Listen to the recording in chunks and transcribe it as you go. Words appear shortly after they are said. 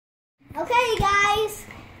Okay guys,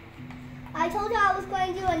 I told you I was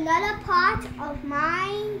going to do another part of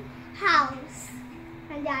my house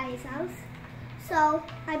and Daddy's house. So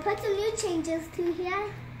I put some new changes to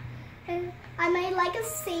here, and I made like a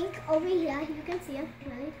sink over here. You can see it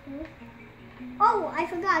really cool. Oh, I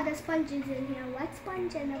forgot the sponge is in here. Wet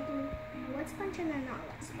sponge and a blue. Wet sponge and a not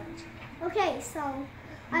wet sponge. Okay, so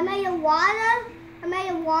I made a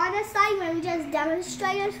water slide. Let me just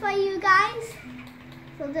demonstrate it for you guys.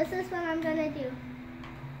 So this is what I'm gonna do.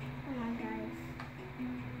 Come on, guys.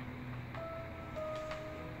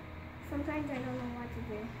 Sometimes I don't know what to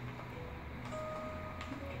do.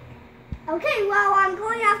 Okay, well, I'm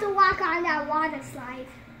going to have to walk on that water slide.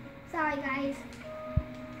 Sorry, guys.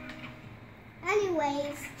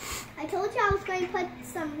 Anyways, I told you I was going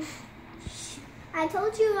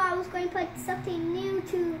to put something new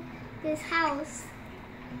to this house.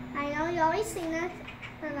 I know you always seen it,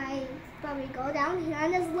 and I probably go down here,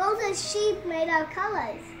 and there's loads of sheep made of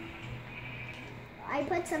colors. I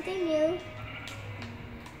put something new.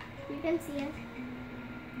 You can see it.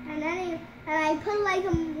 And I put like a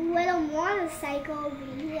little motorcycle over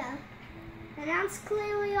here. And that's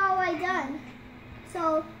clearly all I done.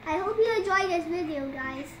 So I hope you enjoyed this video,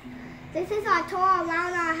 guys. This is our tour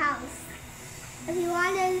around our house. If you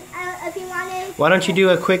wanted, why don't you do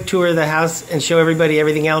a quick tour of the house and show everybody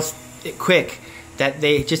everything else quick,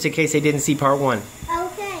 just in case they didn't see part one.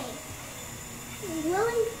 Okay.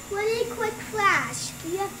 Really quick flash.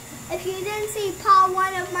 If you didn't see part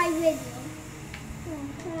one of my video.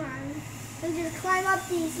 Come on. We just climb up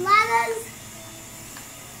these ladders.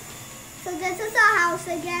 So this is our house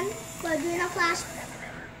again. We're doing a flash.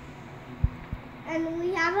 And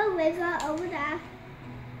we have a river over there.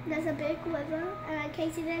 There's a big river. And in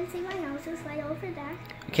case you didn't see my house, it's right over there.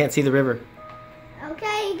 You can't see the river.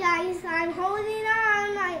 Okay, guys, I'm holding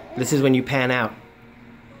on. This is when you pan out.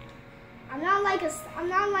 I'm not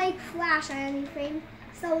like Flash or anything.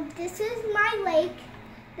 So this is my lake.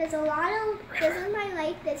 There's a lot of. This is my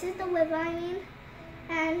lake. This is the river, I mean,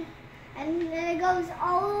 and then it goes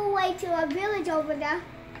all the way to a village over there.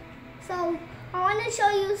 So I want to show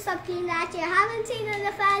you something that you haven't seen in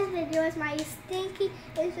the first video. It's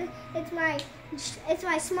my it's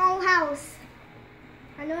my small house.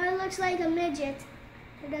 I know it looks like a midget,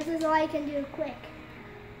 but this is all I can do quick.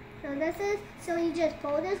 So you just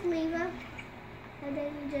pull this lever, and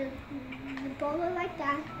then you just pull it like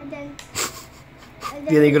that, and then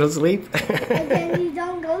you go to sleep? And then you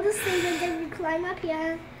don't go to sleep, and then you climb up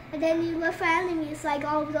here, and then you look for enemies like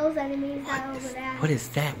all of those enemies that are over there. What is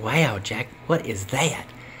that? Wow, Jack, what is that?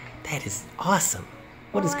 That is awesome.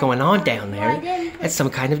 What is going on down there? That's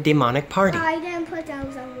some kind of demonic party. I didn't put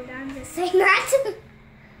those over there, I'm just saying that.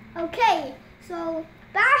 Okay, so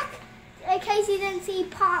back, in case you didn't see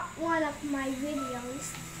part one of my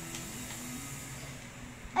videos.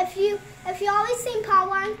 If you always seen part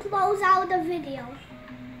one, close out the video.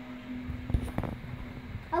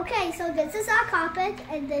 Okay, so this is our carpet,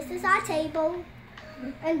 and this is our table,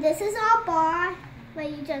 and this is our bar, where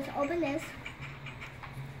you just open this.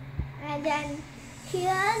 And then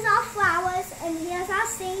here's our flowers, and here's our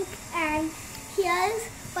sink, and here's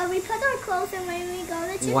where we put our clothes and when we go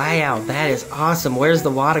to church. Wow, that is awesome. Where's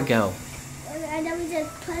the water go? And then we just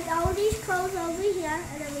put all these clothes over here,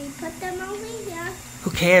 and then we put them over here. Who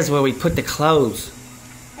cares where we put the clothes?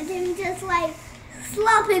 And then we just like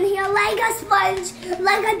slop in here like a sponge,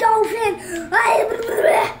 like a dolphin.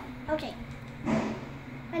 Okay.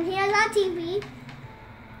 And here's our TV.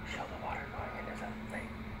 Show the water going into the thing.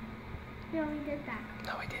 No, we did that.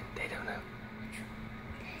 No, we didn't. They don't know.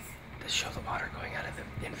 Let's show the water going out of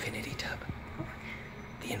the infinity tub.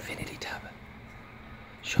 The infinity tub.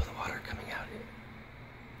 Show the water coming out.